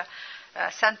MCH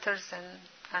centers,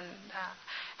 and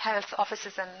health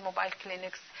offices and mobile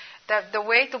clinics. The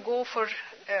way to go for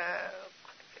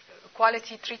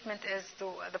quality treatment is to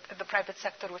the private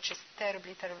sector, which is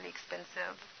terribly, terribly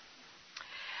expensive.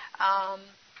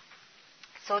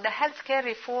 So the healthcare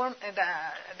reform, the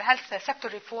health sector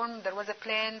reform, there was a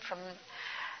plan from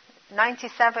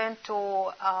 97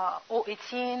 to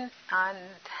 2018, and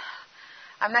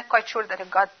I'm not quite sure that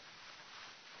it got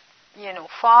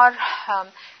far.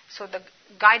 So the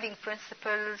guiding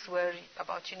principles were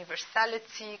about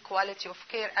universality, quality of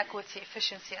care, equity,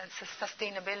 efficiency, and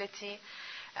sustainability.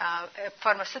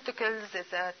 Pharmaceuticals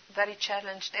is a very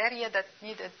challenged area that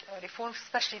needed reform,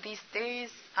 especially these days,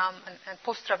 and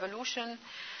post-revolution.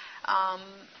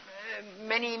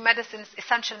 Many medicines,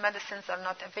 essential medicines, are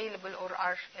not available or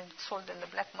are sold in the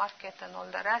black market and all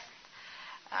the rest.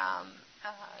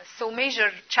 So major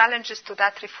challenges to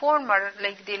that reform are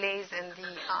like delays in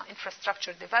the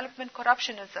infrastructure development.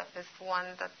 Corruption is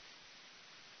one that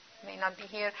may not be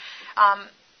here.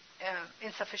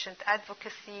 Insufficient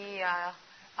advocacy,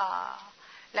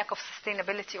 lack of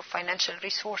sustainability of financial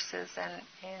resources, and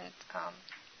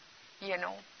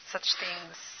such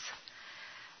things.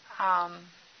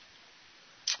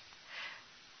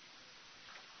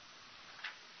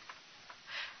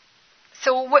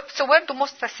 So where do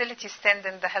most facilities stand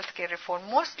in the healthcare reform?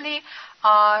 Mostly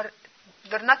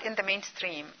they're not in the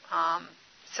mainstream.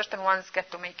 Certain ones get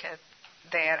to make it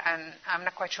there, and I'm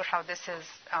not quite sure how this is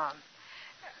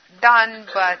done,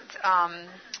 but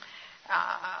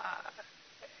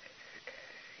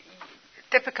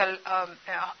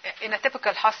in a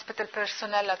typical hospital,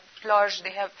 personnel at large,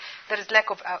 there is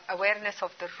lack of awareness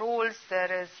of the rules.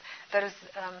 There is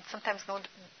sometimes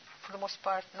for the most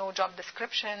part, no job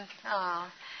description.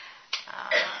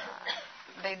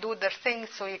 They do their thing.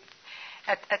 So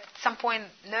at some point,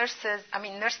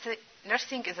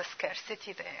 nursing is a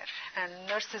scarcity there, and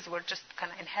nurses were just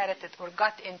kind of inherited or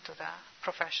got into the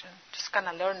profession, just kind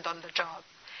of learned on the job,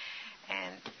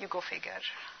 and you go figure.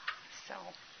 So,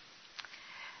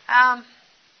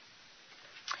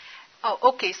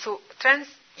 so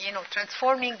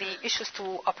transforming the issues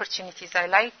to opportunities. I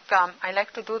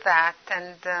like to do that,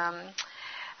 and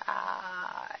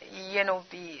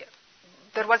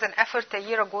there was an effort a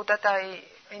year ago that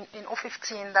in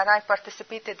 2015 that I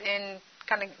participated in,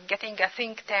 kind of getting a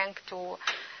think tank to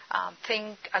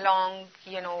think along,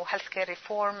 healthcare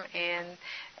reform, and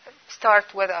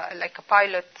start with a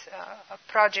pilot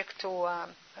project to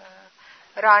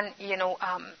run,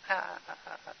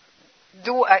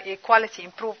 do a quality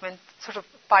improvement sort of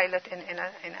pilot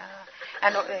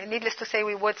and needless to say,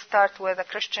 we would start with a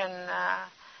Christian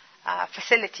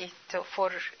facility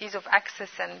for ease of access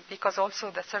and because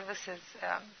also the services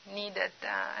needed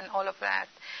and all of that.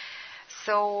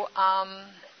 So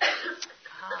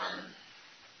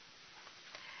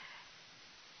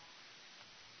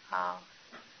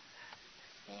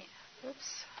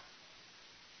oops.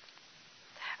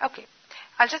 Okay,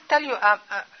 I'll just tell you a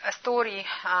story.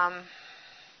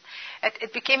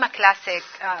 It became a classic,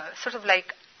 sort of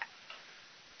like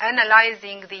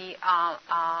analyzing the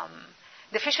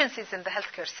deficiencies in the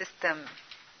healthcare system,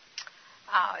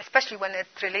 especially when it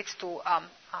relates to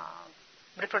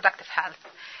reproductive health.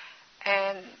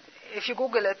 And if you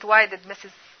Google it, why did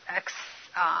Mrs. X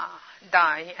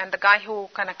die? And the guy who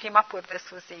kind of came up with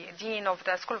this was the dean of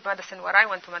the School of Medicine where I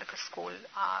went to medical school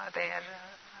there,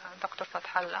 Dr.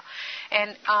 Fathallah.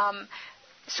 And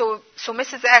so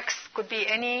Mrs. X could be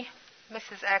any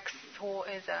Mrs. X who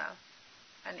is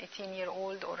an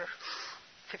 18-year-old or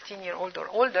 15-year-old or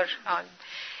older,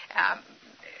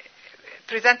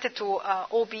 presented to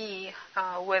OB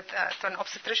to an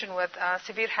obstetrician with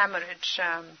severe hemorrhage.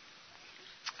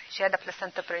 She had a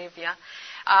placenta previa.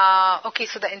 Okay,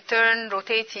 so the intern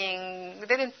rotating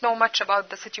didn't know much about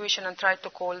the situation and tried to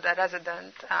call the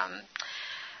resident,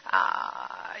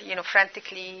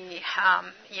 frantically,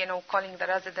 calling the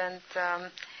resident.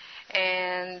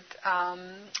 And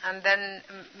then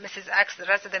Mrs. X, the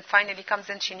resident, finally comes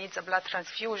in. She needs a blood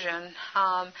transfusion.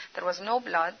 There was no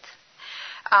blood.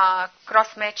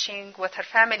 Cross-matching with her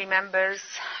family members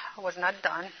was not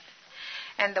done.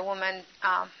 And the woman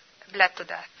bled to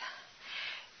death.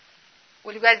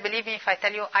 Will you guys believe me if I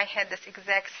tell you I had this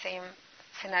exact same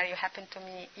scenario happen to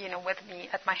me, with me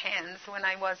at my hands when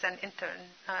I was an intern,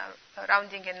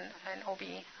 rounding in OB.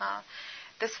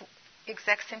 This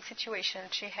exact same situation.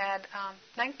 She had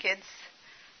 9 kids,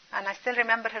 and I still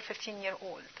remember her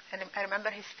 15-year-old. And I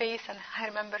remember his face, and I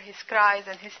remember his cries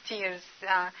and his tears.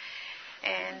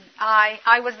 And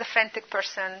I was the frantic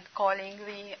person calling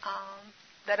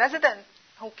the resident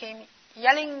who came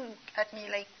yelling at me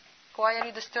like, "Why are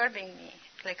you disturbing me?"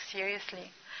 Like,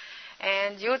 seriously.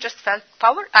 And you just felt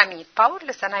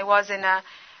powerless. And I was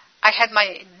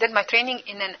did my training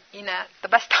in the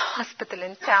best hospital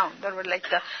in town. There were like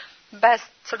the best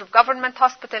sort of government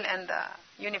hospital and the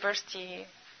university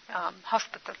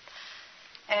hospital.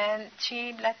 And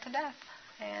she bled to death.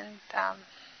 And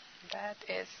that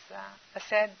is a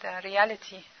sad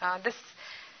reality.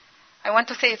 I want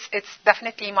to say it's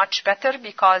definitely much better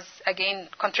because, again,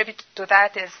 contributed to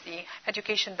that is the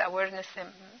education, the awareness,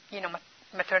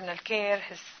 maternal care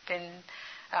has been,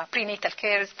 prenatal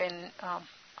care has been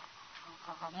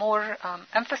more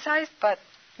emphasized, but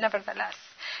nevertheless.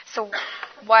 So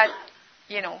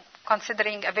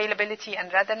considering availability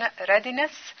and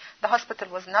readiness, the hospital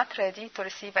was not ready to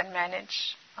receive and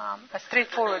manage a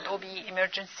straightforward OB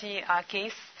emergency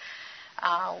case,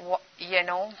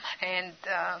 and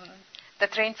the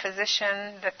trained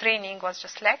physician, the training was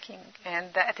just lacking,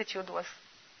 and the attitude was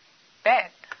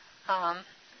bad.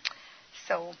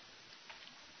 So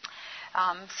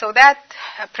that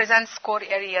presents core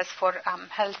areas for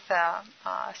health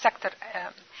sector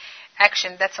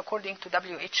action. That's according to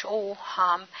WHO.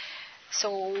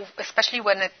 So especially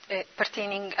when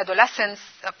pertaining adolescents,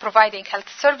 providing health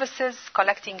services,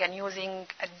 collecting and using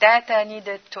data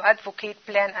needed to advocate,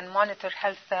 plan, and monitor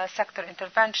health sector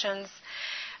interventions,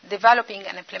 developing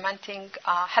and implementing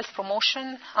health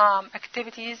promotion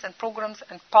activities and programs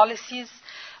and policies,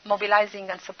 mobilizing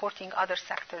and supporting other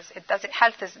sectors.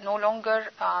 Health is no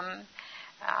longer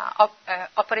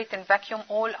operate in vacuum.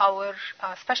 All our,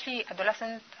 especially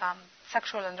adolescent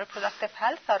sexual and reproductive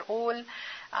health, are all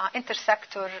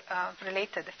intersector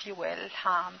related, if you will.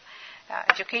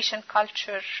 Education,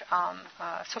 culture,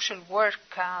 social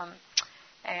work,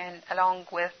 and along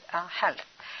with health.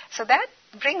 So that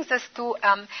brings us to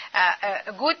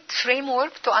a good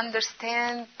framework to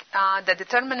understand the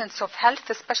determinants of health,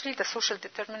 especially the social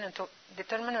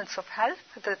determinants of health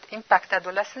that impact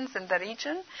adolescents in the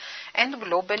region and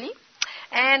globally,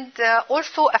 and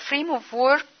also a framework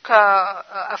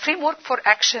for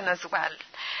action as well.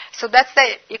 So that's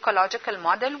the ecological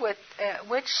model,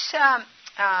 which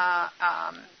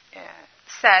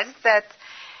says that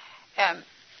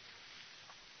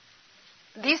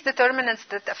these determinants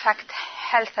that affect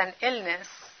health and illness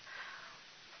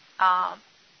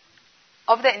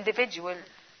of the individual,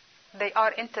 they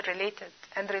are interrelated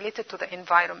and related to the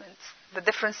environment, the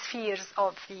different spheres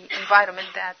of the environment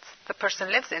that the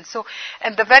person lives in. So,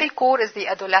 and the very core is the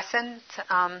adolescent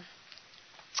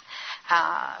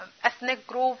ethnic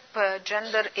group,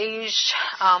 gender, age,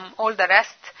 all the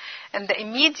rest. And the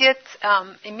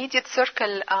immediate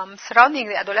circle surrounding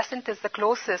the adolescent is the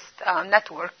closest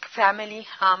network, family,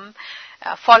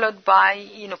 followed by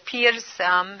peers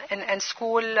and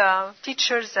school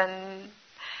teachers and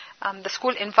the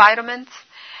school environment.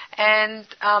 And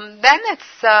then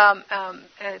it's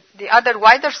the other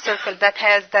wider circle that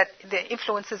has the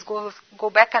influences go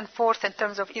back and forth in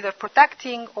terms of either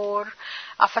protecting or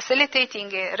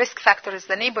facilitating a risk factor is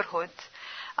the neighborhood.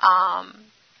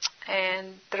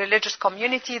 And the religious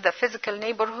community, the physical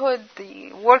neighborhood,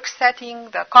 the work setting,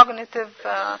 the cognitive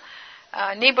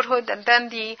neighborhood, and then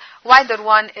the wider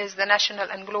one is the national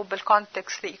and global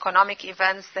context, the economic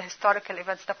events, the historical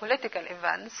events, the political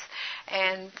events,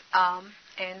 and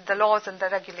the laws and the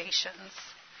regulations.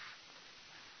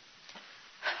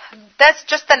 That's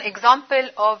just an example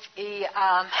of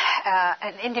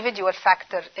an individual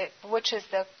factor, which is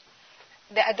the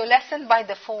adolescent by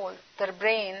default, their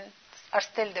brains are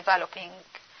still developing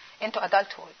into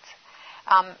adulthood.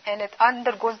 And it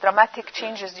undergoes dramatic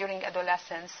changes during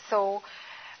adolescence. So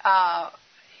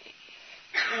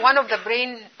one of the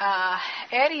brain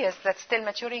areas that's still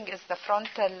maturing is the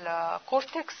frontal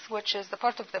cortex, which is the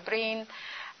part of the brain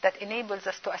that enables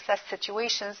us to assess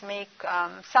situations, make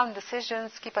sound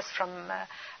decisions, keep us from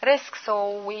risk.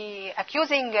 So we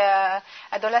accusing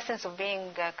adolescents of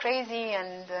being crazy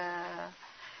and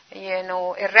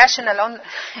irrational.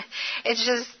 It's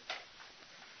just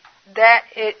that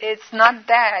it's not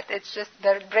that. It's just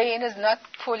their brain is not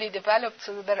fully developed,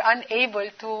 so they're unable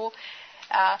to.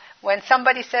 When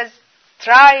somebody says,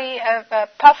 "Try a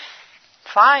puff,"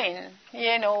 fine.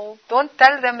 Don't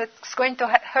tell them it's going to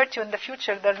hurt you in the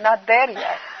future. They're not there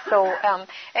yet. So,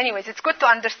 anyways, it's good to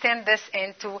understand this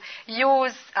and to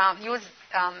use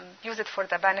it for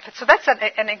the benefit. So that's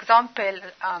an example,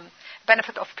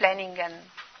 benefit of planning, and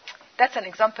that's an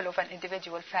example of an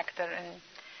individual factor. And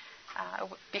it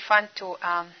would be fun to.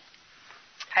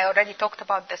 I already talked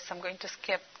about this. I'm going to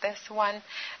skip this one.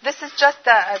 This is just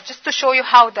to show you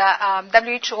how the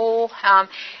WHO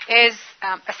is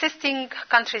assisting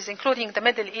countries, including the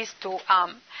Middle East, to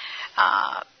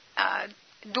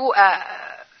do a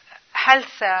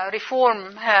health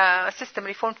reform, system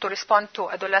reform to respond to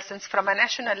adolescents from a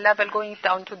national level going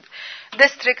down to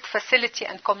district, facility,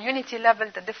 and community level,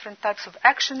 the different types of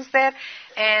actions there.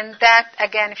 And that,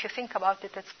 again, if you think about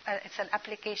it, it's an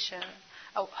application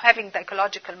of having the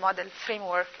ecological model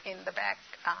framework in the back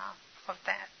of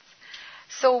that.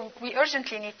 So we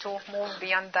urgently need to move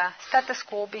beyond the status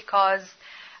quo because,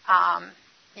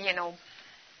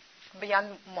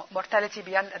 beyond mortality,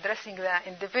 beyond addressing the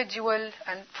individual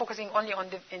and focusing only on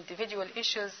the individual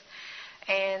issues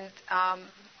and,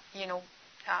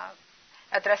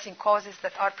 addressing causes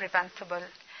that are preventable.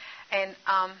 And,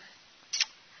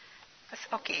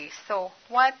 okay, so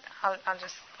what, I'll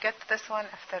just get to this one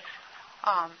after.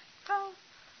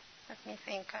 Let me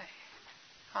think.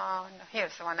 No,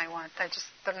 here's the one I want.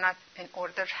 They're not in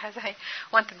order as I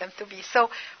wanted them to be. So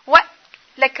what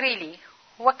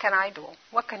can I do?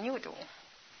 What can you do?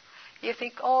 You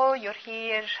think, you're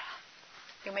here.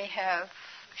 You may have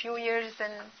a few years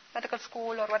in medical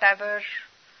school or whatever.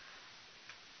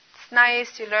 It's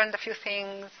nice. You learned a few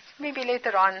things. Maybe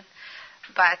later on.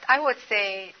 But I would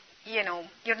say,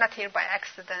 you're not here by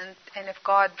accident, and if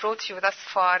God brought you thus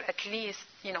far, at least,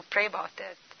 pray about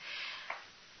it.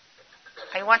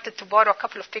 I wanted to borrow a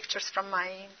couple of pictures from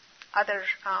my other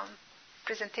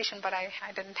presentation, but I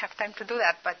didn't have time to do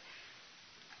that. But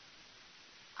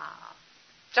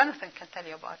Jonathan can tell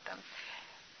you about them.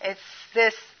 It's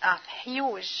this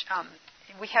huge.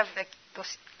 We have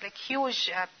those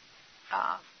huge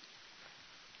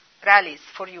rallies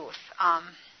for youth.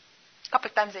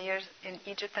 Couple times a year in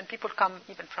Egypt, and people come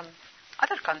even from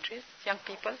other countries, young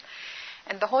people.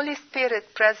 And the Holy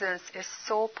Spirit presence is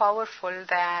so powerful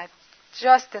that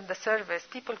just in the service,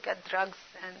 people get drugs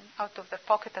and out of their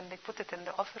pocket and they put it in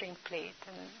the offering plate,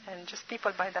 and just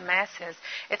people by the masses.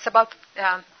 It's about,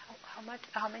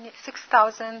 how many?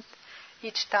 6,000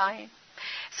 each time.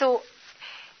 So,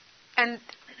 and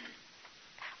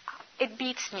it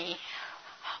beats me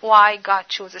why God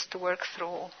chooses to work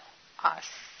through us.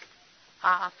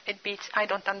 I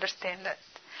don't understand it.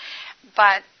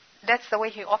 But that's the way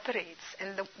He operates.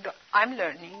 And I'm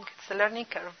learning. It's a learning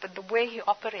curve. But the way He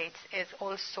operates is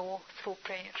also through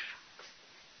prayer.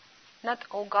 Not,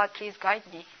 oh God, please guide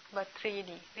me. But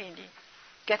really, really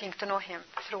getting to know Him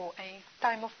through a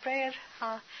time of prayer.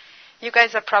 You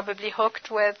guys are probably hooked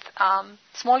with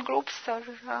small groups or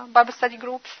Bible study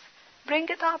groups. Bring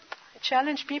it up.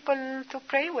 Challenge people to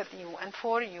pray with you and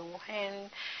for you. And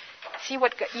see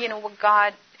what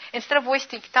God, instead of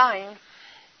wasting time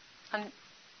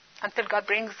until God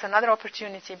brings another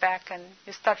opportunity back and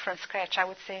you start from scratch, I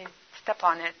would say step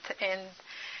on it and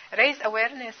raise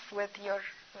awareness with your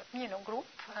group.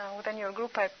 Within your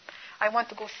group, I want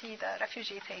to go see the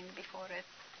refugee thing before it.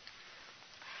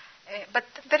 But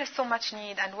there is so much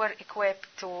need, and we're equipped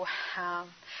to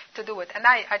do it. And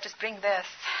I just bring this,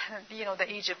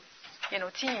 the Egypt,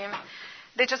 team.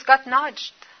 They just got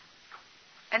nudged,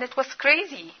 and it was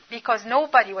crazy because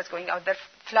nobody was going out there.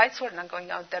 Flights were not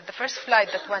going out there. The first flight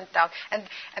that went out, and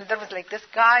there was like this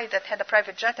guy that had a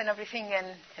private jet and everything,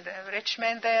 and a rich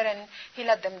man there, and he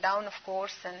let them down, of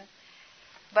course.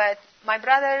 But my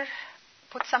brother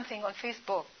put something on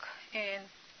Facebook, and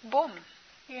boom.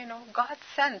 God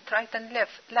sent right and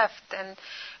left, and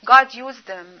God used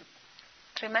them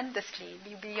tremendously,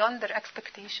 beyond their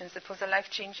expectations. It was a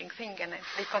life-changing thing, and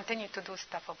they continue to do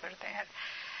stuff over there.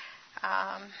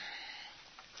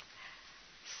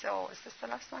 So, is this the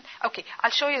last one? Okay,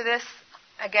 I'll show you this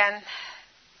again.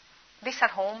 These are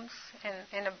homes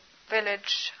in a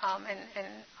village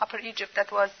in Upper Egypt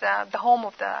that was the home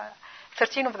of the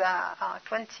 13 of the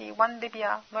 21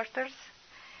 Libya murders.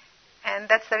 And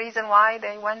that's the reason why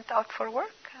they went out for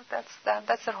work. That's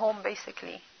their home,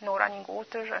 basically. No running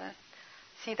water, and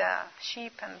see the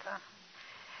sheep.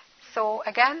 So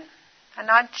again, a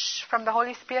nudge from the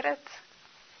Holy Spirit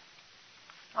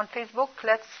on Facebook.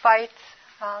 Let's fight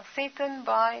Satan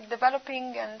by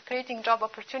developing and creating job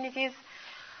opportunities.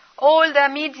 All the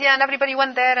media and everybody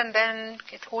went there, and then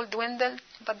it all dwindled.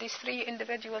 But these 3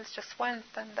 individuals just went,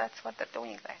 and that's what they're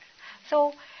doing there.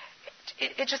 So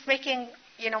it's just making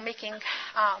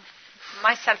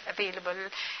myself available.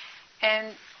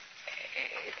 And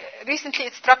recently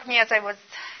it struck me as I was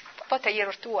about a year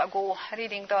or 2 ago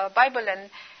reading the Bible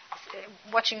and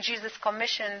watching Jesus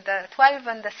commission the 12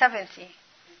 and the 70.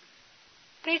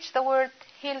 Preach the word,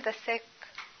 heal the sick,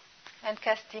 and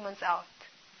cast demons out.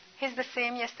 He's the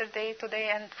same yesterday, today,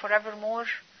 and forevermore.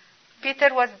 Peter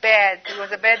was bad. He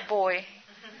was a bad boy.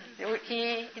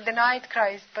 He denied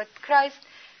Christ, but Christ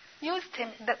used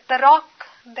him, the rock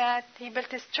that he built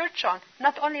his church on.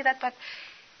 Not only that, but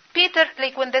Peter,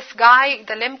 like when this guy,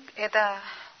 the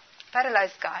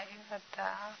paralyzed guy,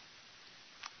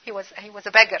 he was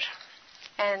a beggar,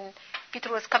 and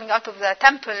Peter was coming out of the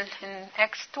temple in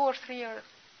Acts 2 or 3,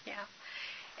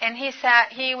 and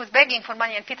he was begging for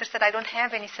money, and Peter said, "I don't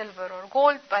have any silver or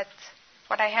gold, but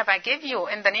what I have I give you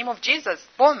in the name of Jesus."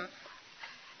 Boom,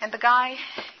 and the guy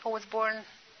who was born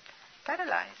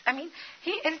paralyzed. I mean,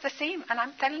 he is the same. And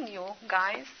I'm telling you,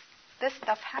 guys, this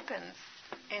stuff happens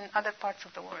in other parts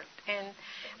of the world. And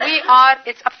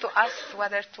it's up to us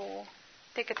whether to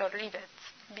take it or leave it,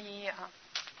 be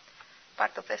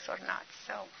part of this or not.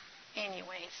 So,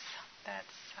 anyways,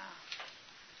 that's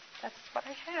what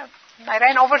I have. I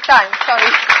ran over time.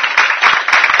 Sorry.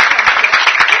 Thank you.